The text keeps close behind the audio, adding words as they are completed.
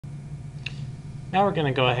Now we're going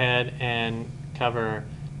to go ahead and cover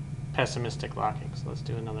pessimistic locking. So let's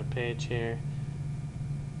do another page here.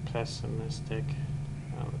 Pessimistic.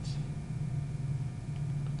 Let's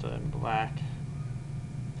put that in black.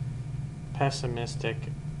 Pessimistic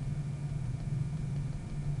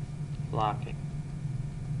locking.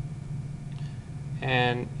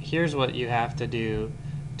 And here's what you have to do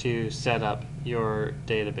to set up your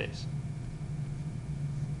database.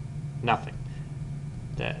 Nothing.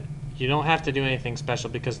 You don't have to do anything special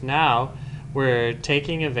because now we're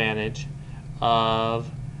taking advantage of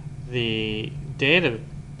the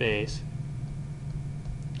database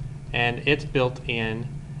and it's built in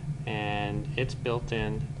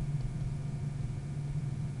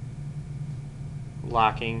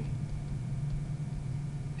locking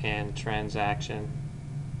and transaction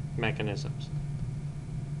mechanisms.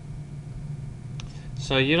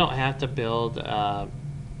 So you don't have to build a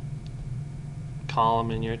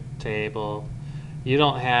column in your table. You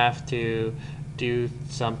don't have to do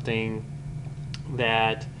something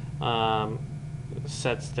that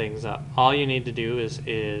sets things up. All you need to do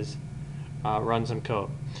is run some code.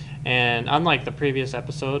 And unlike the previous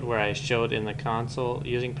episode where I showed in the console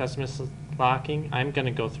using pessimistic locking, I'm going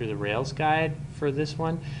to go through the Rails guide for this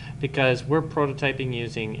one because we're prototyping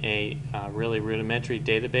using a really rudimentary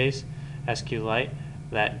database, SQLite,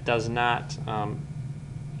 that does not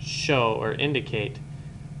show or indicate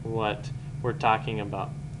what we're talking about.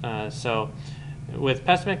 So with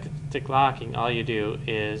pessimistic locking, all you do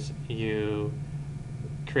is you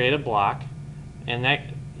create a block, and that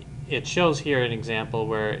it shows here an example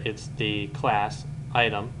where it's the class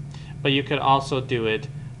item, but you could also do it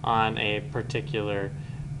on a particular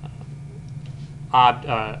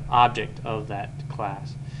object of that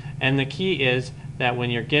class. And the key is that when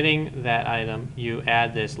you're getting that item, you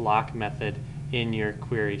add this lock method in your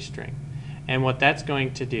query string. And what that's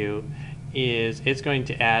going to do is it's going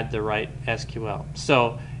to add the right SQL.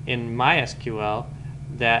 So in MySQL,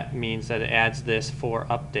 that means that it adds this for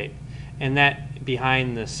update. And that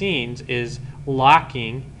behind the scenes is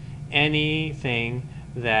locking anything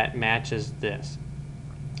that matches this.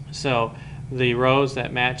 So the rows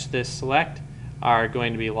that match this select are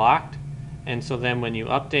going to be locked, and so then when you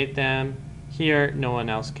update them here, no one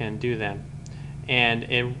else can do them. And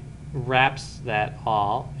it wraps that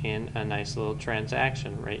all in a nice little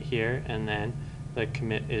transaction right here, and then the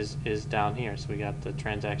commit is down here. So we got the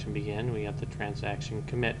transaction begin, we got the transaction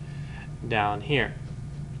commit down here.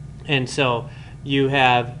 And so you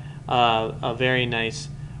have a very nice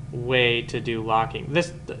way to do locking. This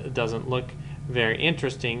doesn't look very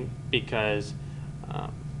interesting because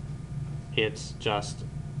it's just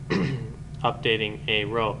updating a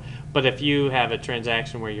row. But if you have a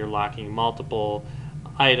transaction where you're locking multiple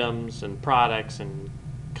items and products and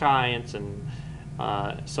clients and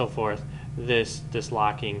so forth, this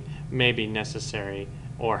locking may be necessary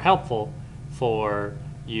or helpful for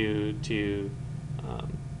you to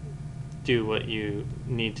do what you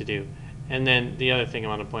need to do. And then the other thing I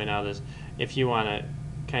want to point out is if you want to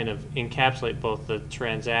kind of encapsulate both the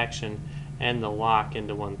transaction and the lock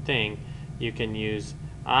into one thing, you can use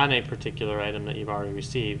on a particular item that you've already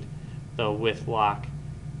received the with lock,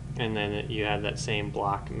 and then you have that same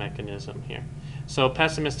block mechanism here. So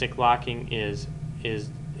pessimistic locking is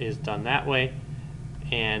done that way,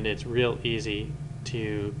 and it's real easy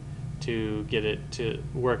to get it to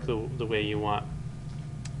work the way you want.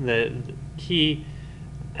 The key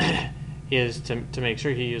is to make sure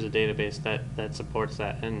you use a database that supports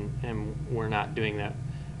that, and we're not doing that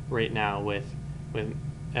right now with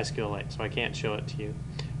SQLite, so I can't show it to you,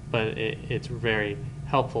 but it's very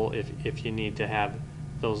helpful if you need to have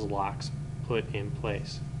those locks put in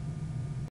place.